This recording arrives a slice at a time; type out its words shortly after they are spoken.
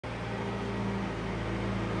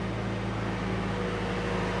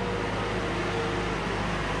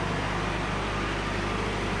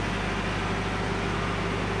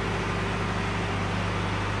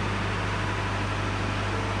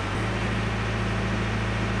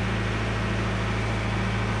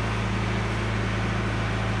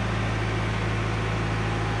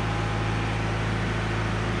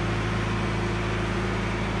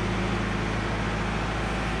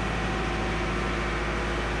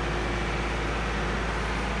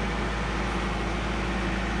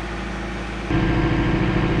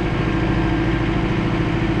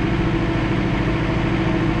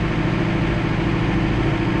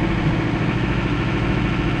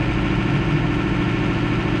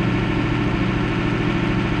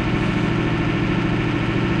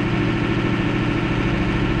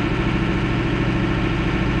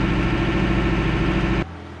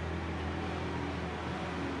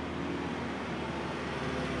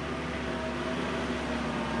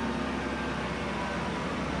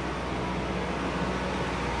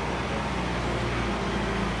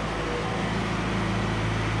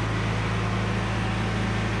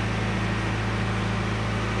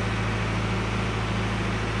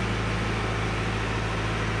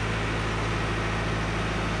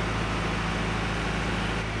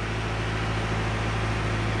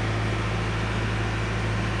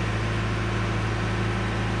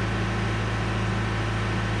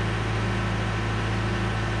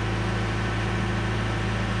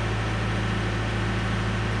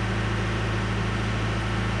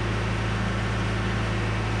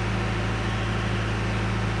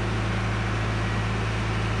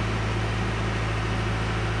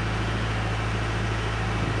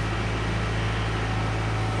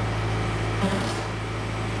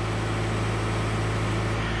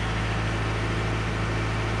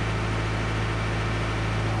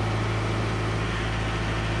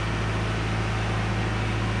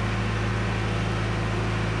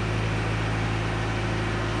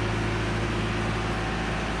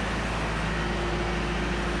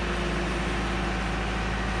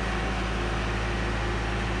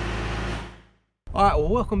All right, well,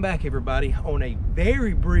 welcome back everybody on a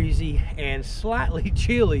very breezy and slightly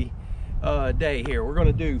chilly day here. We're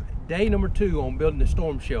gonna do day number 2 on building the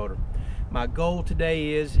storm shelter. My goal today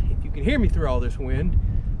is, if you can hear me through all this wind,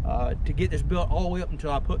 to get this built all the way up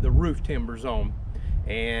until I put the roof timbers on.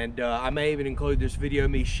 And I may even include this video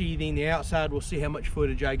of me sheathing the outside. We'll see how much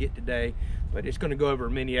footage I get today, but it's gonna go over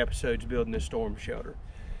many episodes building this storm shelter.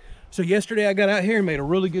 So yesterday I got out here and made a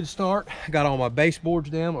really good start. I got all my baseboards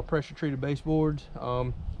down, my pressure treated baseboards.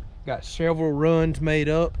 Got several runs made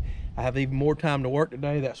up. I have even more time to work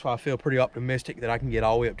today. That's why I feel pretty optimistic that I can get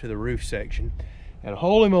all the way up to the roof section. And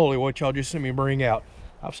holy moly, what y'all just seen me bring out.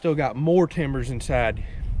 I've still got more timbers inside.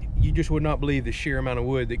 You just would not believe the sheer amount of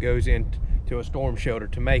wood that goes into a storm shelter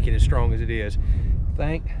to make it as strong as it is.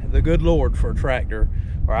 Thank the good Lord for a tractor,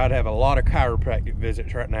 or I'd have a lot of chiropractic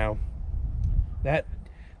visits right now.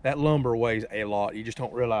 That lumber weighs a lot. You just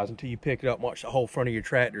don't realize until you pick it up and watch the whole front of your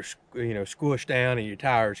tractor, squish down and your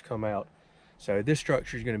tires come out. So this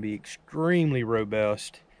structure is going to be extremely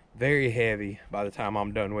robust, very heavy by the time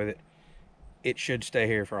I'm done with it. It should stay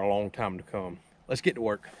here for a long time to come. Let's get to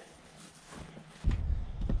work.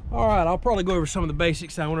 All right, I'll probably go over some of the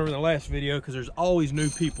basics I went over in the last video because there's always new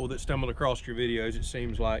people that stumble across your videos, it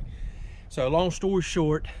seems like. So long story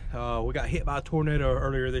short, we got hit by a tornado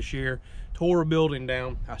earlier this year, tore a building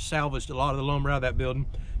down. I salvaged a lot of the lumber out of that building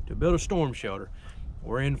to build a storm shelter.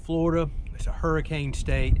 We're in Florida, it's a hurricane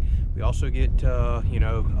state. We also get, a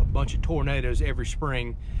bunch of tornadoes every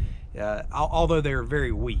spring, although they're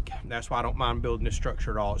very weak. That's why I don't mind building this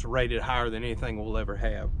structure at all. It's rated higher than anything we'll ever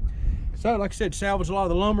have. So like I said, salvaged a lot of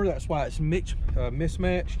the lumber. That's why it's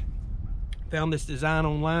mismatched. Found this design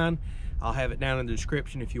online. I'll have it down in the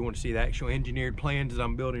description if you want to see the actual engineered plans that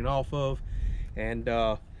I'm building off of. And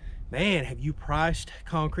man, have you priced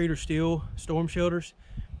concrete or steel storm shelters?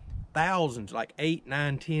 Thousands, like $8,000,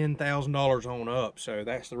 $9,000, $10,000 on up. So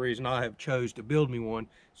that's the reason I have chose to build me one,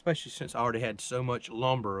 especially since I already had so much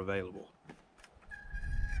lumber available.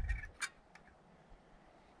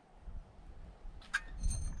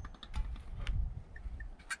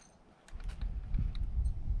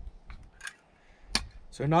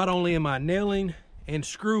 So not only am I nailing and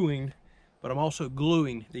screwing, but I'm also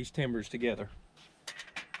gluing these timbers together.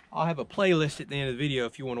 I'll have a playlist at the end of the video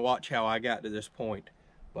if you want to watch how I got to this point.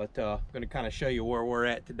 But I'm going to kind of show you where we're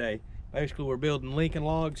at today. Basically, we're building Lincoln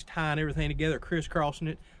logs, tying everything together, crisscrossing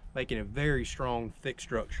it, making a very strong, thick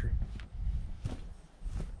structure.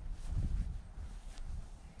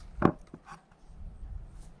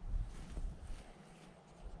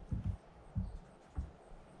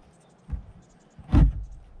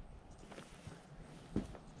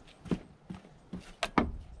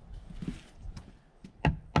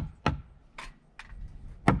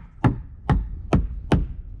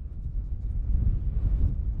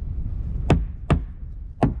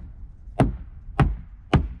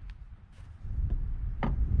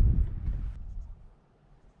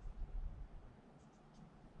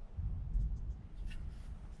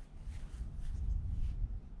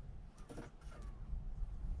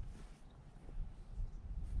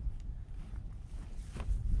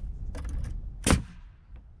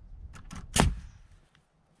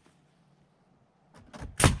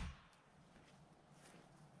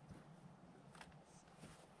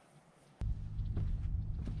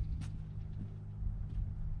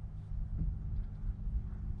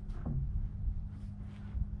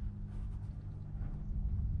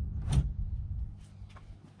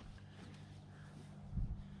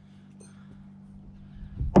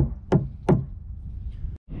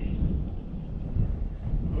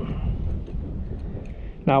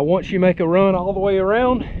 Now once you make a run all the way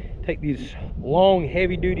around, take these long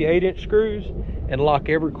heavy-duty 8-inch screws and lock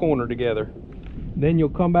every corner together. Then you'll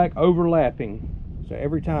come back overlapping. So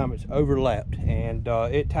every time it's overlapped, and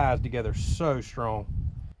it ties together so strong.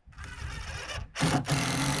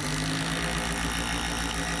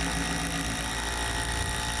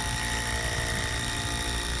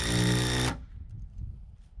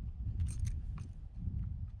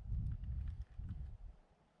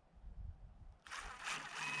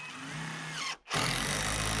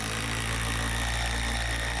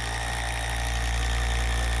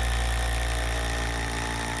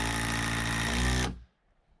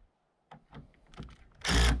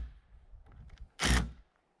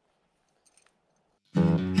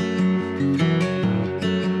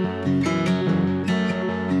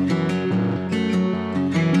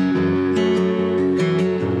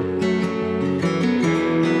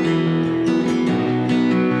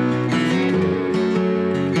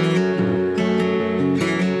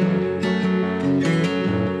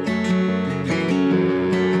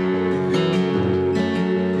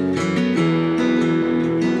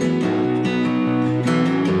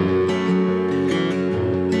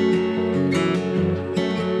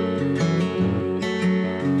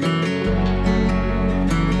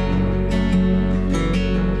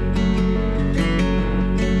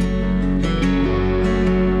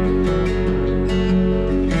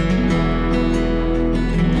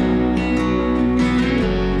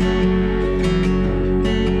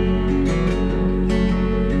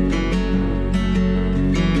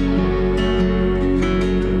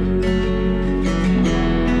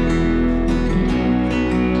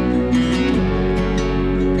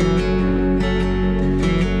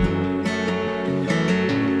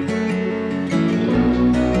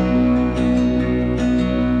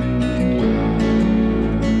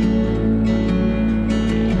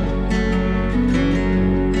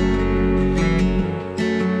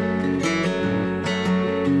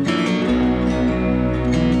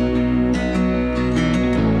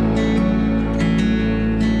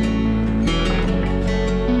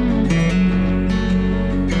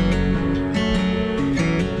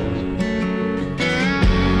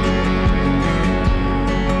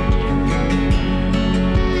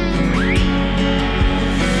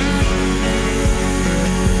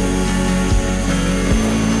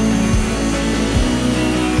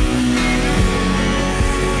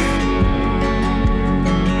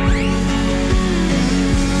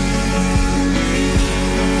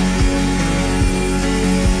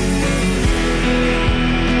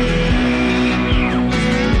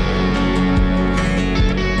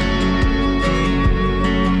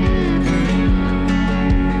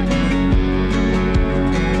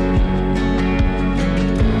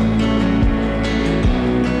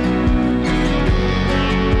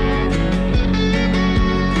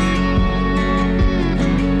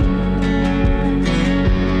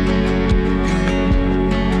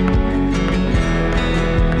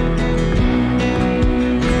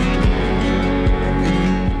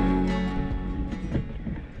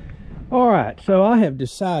 I have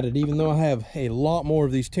decided, even though I have a lot more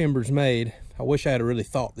of these timbers made, I wish I had really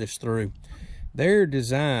thought this through. Their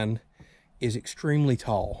design is extremely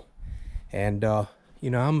tall. And, you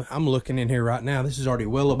know, I'm looking in here right now. This is already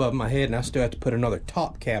well above my head, and I still have to put another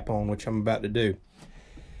top cap on, which I'm about to do.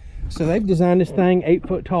 So they've designed this thing 8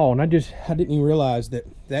 foot tall, and I didn't even realize that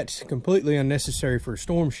that's completely unnecessary for a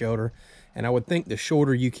storm shelter. And I would think the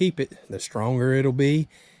shorter you keep it, the stronger it'll be,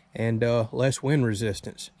 and less wind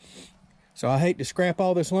resistance. So I hate to scrap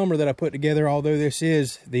all this lumber that I put together, although this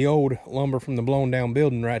is the old lumber from the blown down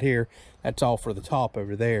building right here. That's all for the top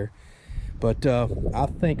over there. But I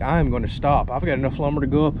think I'm going to stop. I've got enough lumber to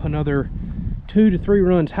go up another 2 to 3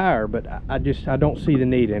 runs higher, but I don't see the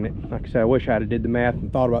need in it. Like I said, I wish I'd have did the math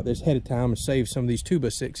and thought about this ahead of time and saved some of these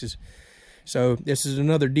 2x6s. So this is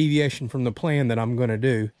another deviation from the plan that I'm going to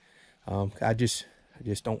do. I just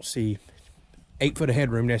don't see 8 foot of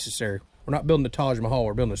headroom necessary. We're not building the Taj Mahal,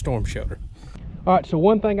 we're building a storm shelter. All right, so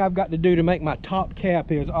one thing I've got to do to make my top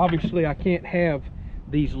cap is, obviously I can't have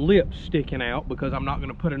these lips sticking out because I'm not going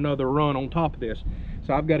to put another run on top of this.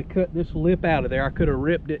 So I've got to cut this lip out of there. I could have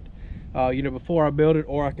ripped it, you know, before I built it,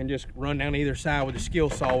 or I can just run down either side with a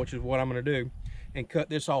skill saw, which is what I'm going to do, and cut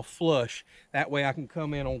this off flush. That way I can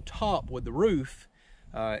come in on top with the roof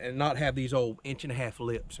and not have these old 1.5 inch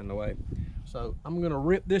lips in the way. So I'm going to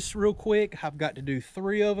rip this real quick. I've got to do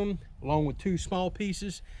 3 of them along with 2 small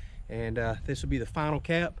pieces, and this will be the final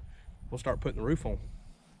cap. We'll start putting the roof on.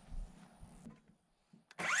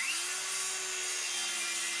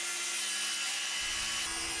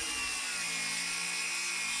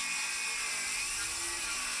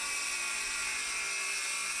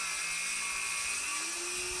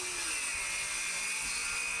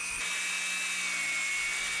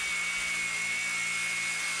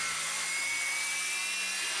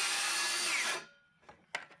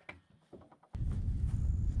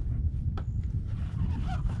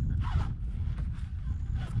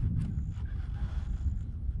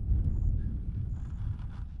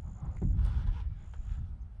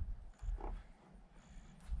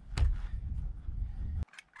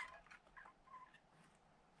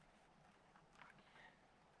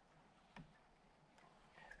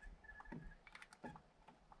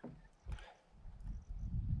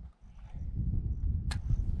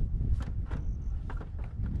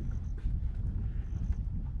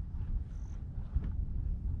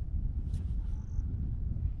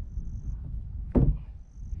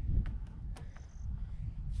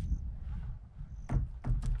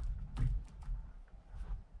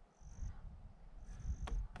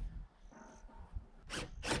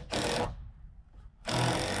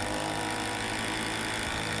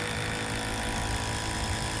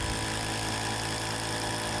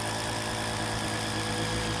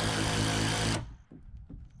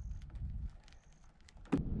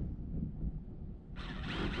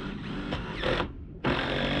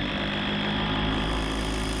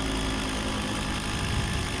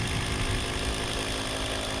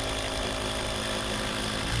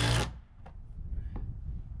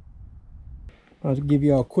 I'll give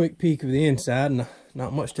you all a quick peek of the inside, and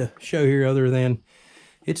not much to show here other than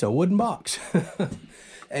it's a wooden box.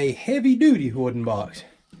 A heavy-duty wooden box.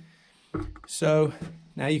 So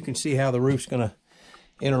now you can see how the roof's going to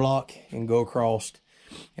interlock and go across,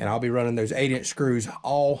 and I'll be running those 8-inch screws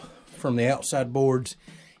all from the outside boards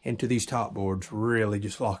into these top boards, really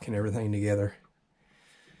just locking everything together.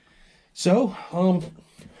 So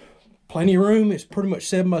plenty of room. It's pretty much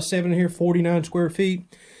 7 by 7 here, 49 square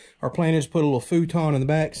feet. Our plan is to put a little futon in the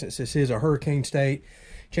back, since this is a hurricane state.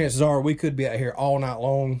 Chances are we could be out here all night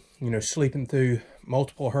long, you know, sleeping through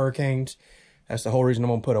multiple hurricanes. That's the whole reason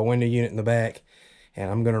I'm going to put a window unit in the back.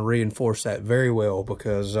 And I'm going to reinforce that very well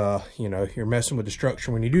because, you know, you're messing with the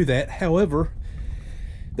structure when you do that. However,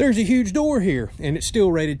 there's a huge door here, and it's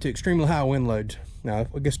still rated to extremely high wind loads. Now,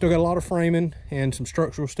 we still got a lot of framing and some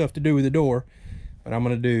structural stuff to do with the door, but I'm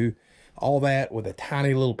going to do all that with a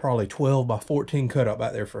tiny little, probably 12 by 14 cut up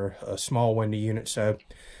out there for a small window unit. So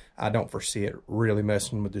I don't foresee it really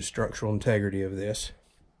messing with the structural integrity of this.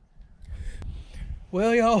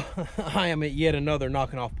 Well, y'all, I am at yet another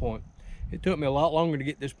knocking off point. It took me a lot longer to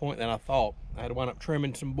get this point than I thought. I had to wind up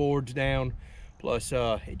trimming some boards down. Plus,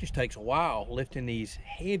 it just takes a while lifting these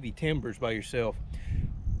heavy timbers by yourself.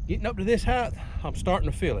 Getting up to this height, I'm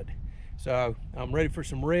starting to feel it. So I'm ready for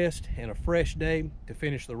some rest and a fresh day to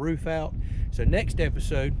finish the roof out. So next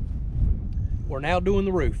episode, we're now doing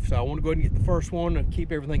the roof. So I want to go ahead and get the first one and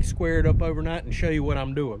keep everything squared up overnight and show you what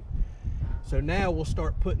I'm doing. So now we'll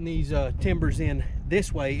start putting these timbers in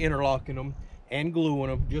this way, interlocking them and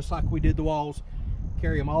gluing them just like we did the walls,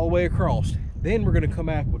 carry them all the way across. Then we're going to come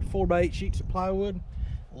back with 4 by 8 sheets of plywood,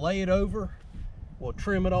 lay it over, We'll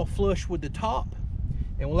trim it off flush with the top,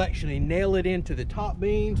 and we'll actually nail it into the top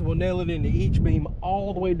beams. We'll nail it into each beam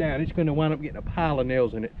all the way down. It's going to wind up getting a pile of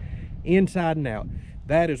nails in it, inside and out.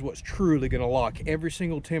 That is what's truly going to lock every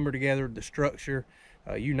single timber together, the structure,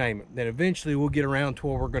 you name it. Then eventually we'll get around to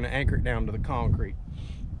where we're going to anchor it down to the concrete.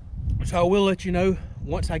 So I will let you know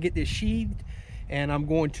once I get this sheathed, and I'm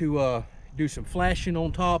going to do some flashing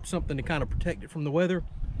on top, something to kind of protect it from the weather.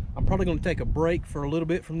 I'm probably going to take a break for a little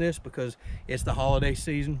bit from this because it's the holiday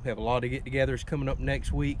season. We have a lot of get-togethers coming up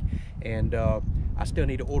next week, and I still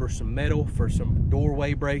need to order some metal for some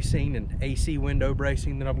doorway bracing and AC window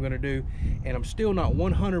bracing that I'm going to do, and I'm still not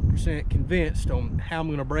 100% convinced on how I'm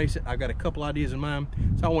going to brace it. I've got a couple ideas in mind,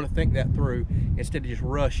 so I want to think that through instead of just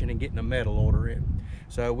rushing and getting a metal order in.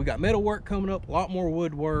 So we got metal work coming up, a lot more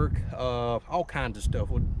wood work, all kinds of stuff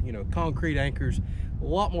with, you know, concrete anchors, a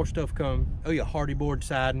lot more stuff coming. Oh yeah, hardy board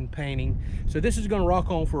siding, painting. So this is going to rock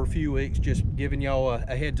on for a few weeks, just giving y'all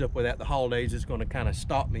a heads up with that. The holidays is going to kind of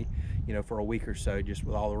stop me, you know, for a week or so, just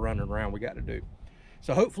with all the running around we got to do.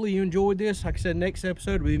 So hopefully you enjoyed this. Like I said, next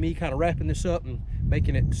episode will be me kind of wrapping this up and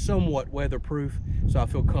making it somewhat weatherproof, so I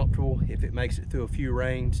feel comfortable if it makes it through a few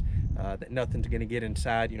rains, that nothing's going to get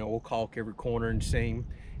inside. You know, we'll caulk every corner and seam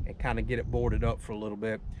and kind of get it boarded up for a little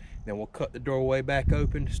bit. Then we'll cut the doorway back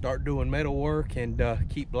open, start doing metal work, and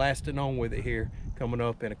keep blasting on with it here coming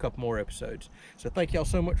up in a couple more episodes. So thank y'all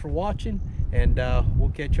so much for watching, and we'll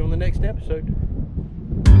catch you on the next episode.